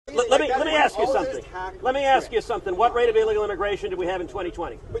let me ask you something. Let me ask you something. What rate of illegal immigration did we have in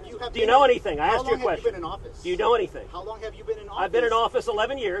 2020? Do you know anything? I asked you a question. Do you know anything? How long have you been in office? I've been in office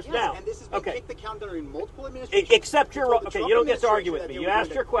 11 years now. And this has been kicked the count during multiple administrations. Except you're okay. You don't get to argue with me. You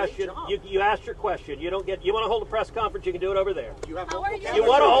asked your question. You asked your question. You don't get. You want to hold a press conference? You can do it over there. You want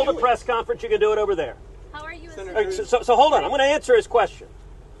to hold a press conference? You can do it over there. How are you? So hold on. I'm going to answer his question.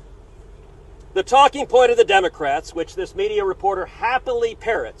 The talking point of the Democrats, which this media reporter happily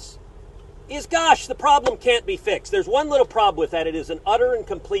parrots, is, gosh, the problem can't be fixed. There's one little problem with that. It is an utter and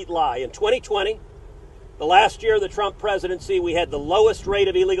complete lie. In 2020, the last year of the Trump presidency, we had the lowest rate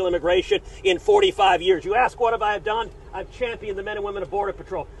of illegal immigration in 45 years. You ask, what have I done? I've championed the men and women of Border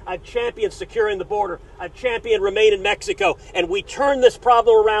Patrol. I've championed securing the border. I've championed Remain in Mexico. And we turned this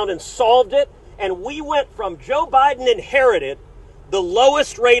problem around and solved it. And we went from Joe Biden inherited the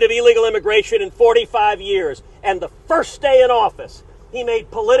lowest rate of illegal immigration in 45 years. And the first day in office, he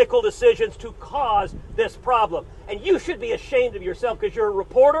made political decisions to cause this problem. And you should be ashamed of yourself because you're a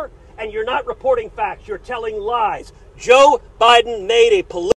reporter and you're not reporting facts. You're telling lies. Joe Biden made a political